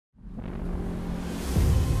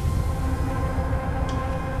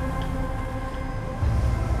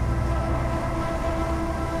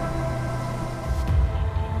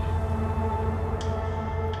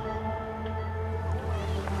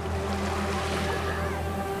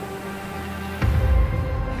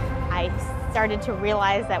started to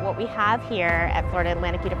realize that what we have here at Florida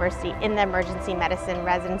Atlantic University in the emergency medicine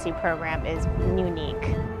residency program is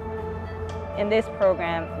unique. In this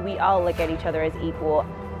program, we all look at each other as equal.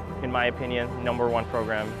 In my opinion, #1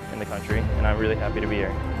 program in the country, and I'm really happy to be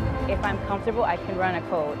here. If I'm comfortable, I can run a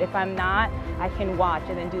code. If I'm not, I can watch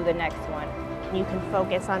and then do the next one. You can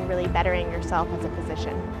focus on really bettering yourself as a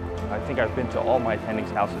physician. I think I've been to all my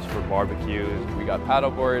attendings' houses for barbecues. We got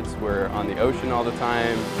paddle boards, we're on the ocean all the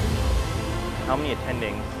time. How many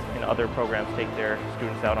attendings in other programs take their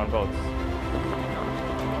students out on boats?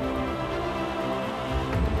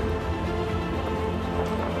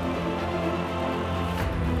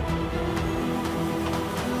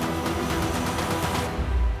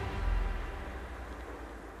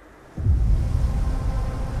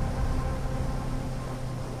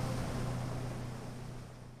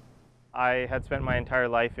 I had spent my entire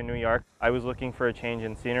life in New York. I was looking for a change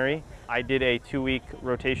in scenery. I did a 2-week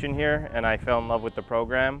rotation here and I fell in love with the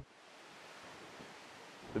program.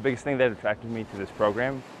 The biggest thing that attracted me to this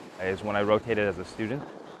program is when I rotated as a student.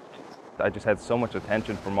 I just had so much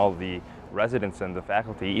attention from all the residents and the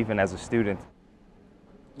faculty, even as a student.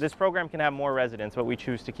 This program can have more residents, but we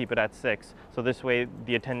choose to keep it at 6. So this way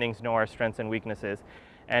the attendings know our strengths and weaknesses.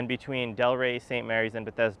 And between Delray, St. Mary's, and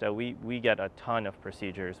Bethesda, we get a ton of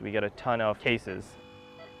procedures. We get a ton of cases.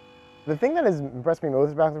 The thing that has impressed me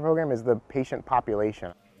most about the program is the patient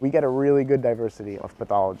population. We get a really good diversity of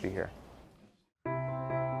pathology here.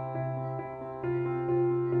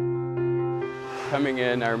 Coming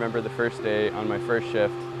in, I remember the first day on my first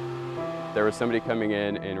shift, there was somebody coming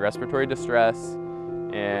in respiratory distress,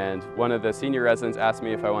 and one of the senior residents asked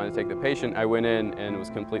me if I wanted to take the patient. I went in and was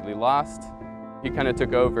completely lost. He kind of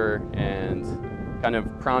took over and kind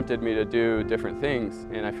of prompted me to do different things,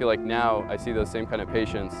 and I feel like now I see those same kind of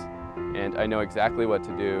patients and I know exactly what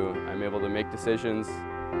to do. I'm able to make decisions.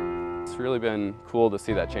 It's really been cool to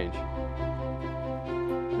see that change.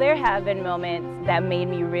 There have been moments that made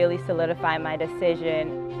me really solidify my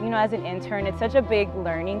decision. You know, as an intern, it's such a big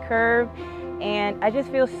learning curve, and I just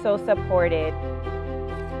feel so supported.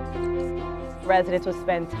 Residents will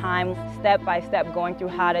spend time step by step going through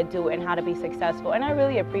how to do it and how to be successful, and I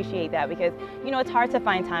really appreciate that because, you know, it's hard to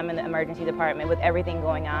find time in the emergency department with everything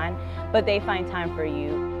going on, but they find time for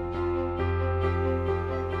you.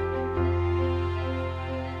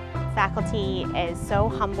 Faculty is so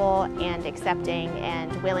humble and accepting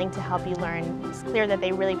and willing to help you learn. It's clear that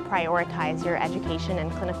they really prioritize your education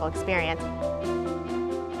and clinical experience.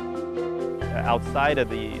 Outside of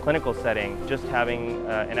the clinical setting, just having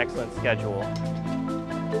an excellent schedule.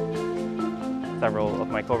 Several of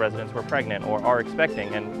my co-residents were pregnant or are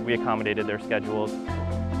expecting, and we accommodated their schedules.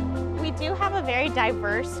 We do have a very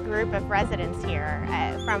diverse group of residents here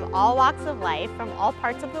from all walks of life, from all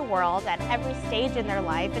parts of the world, at every stage in their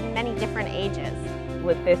life, and many different ages.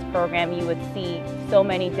 With this program, you would see so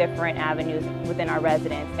many different avenues within our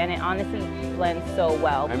residents, and it honestly blends so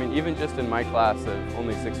well. I mean, even just in my class of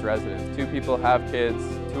only 6 residents, 2 people have kids,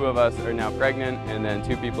 2 of us are now pregnant, and then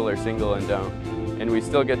 2 people are single and don't. And we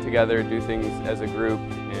still get together, do things as a group,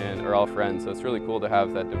 and are all friends. So it's really cool to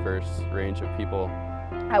have that diverse range of people.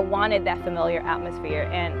 I wanted that familiar atmosphere,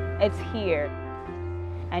 and it's here.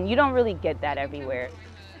 And you don't really get that everywhere.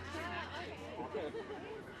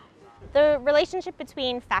 The relationship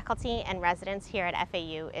between faculty and residents here at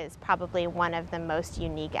FAU is probably one of the most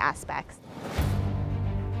unique aspects.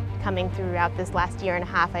 Coming throughout this last year and a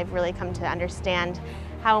half, I've really come to understand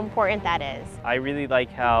how important that is. I really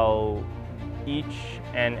like how each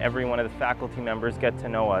and every one of the faculty members get to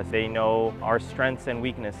know us. They know our strengths and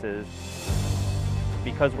weaknesses.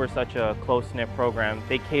 Because we're such a close-knit program,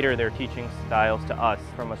 they cater their teaching styles to us.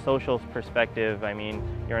 From a social perspective, I mean,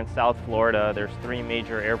 you're in South Florida, there's 3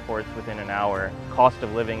 major airports within an hour. Cost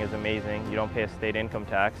of living is amazing, you don't pay a state income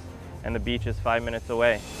tax, and the beach is 5 minutes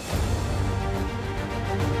away.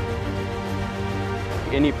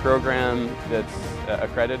 Any program that's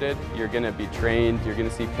accredited, you're going to be trained, you're going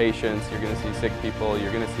to see patients, you're going to see sick people,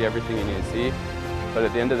 you're going to see everything you need to see. But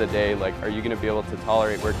at the end of the day, like, are you going to be able to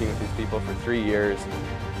tolerate working with these people for 3 years?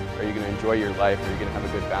 Are you going to enjoy your life? Are you going to have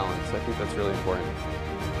a good balance? I think that's really important.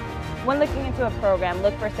 When looking into a program,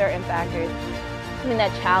 look for certain factors, something that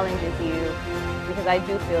challenges you, because I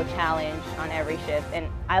do feel challenged on every shift, and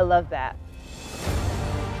I love that.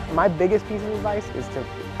 My biggest piece of advice is to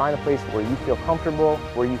find a place where you feel comfortable,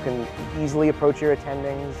 where you can easily approach your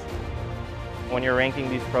attendings. When you're ranking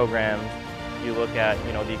these programs, you look at,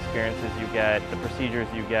 you know, the experiences you get, the procedures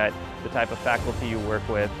you get, the type of faculty you work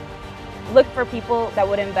with. Look for people that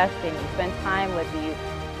would invest in you, spend time with you,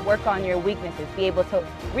 work on your weaknesses, be able to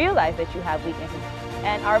realize that you have weaknesses.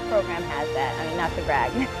 And our program has that. I mean, not to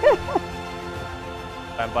brag.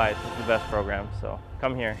 I'm biased, it's the best program, so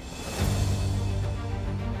come here.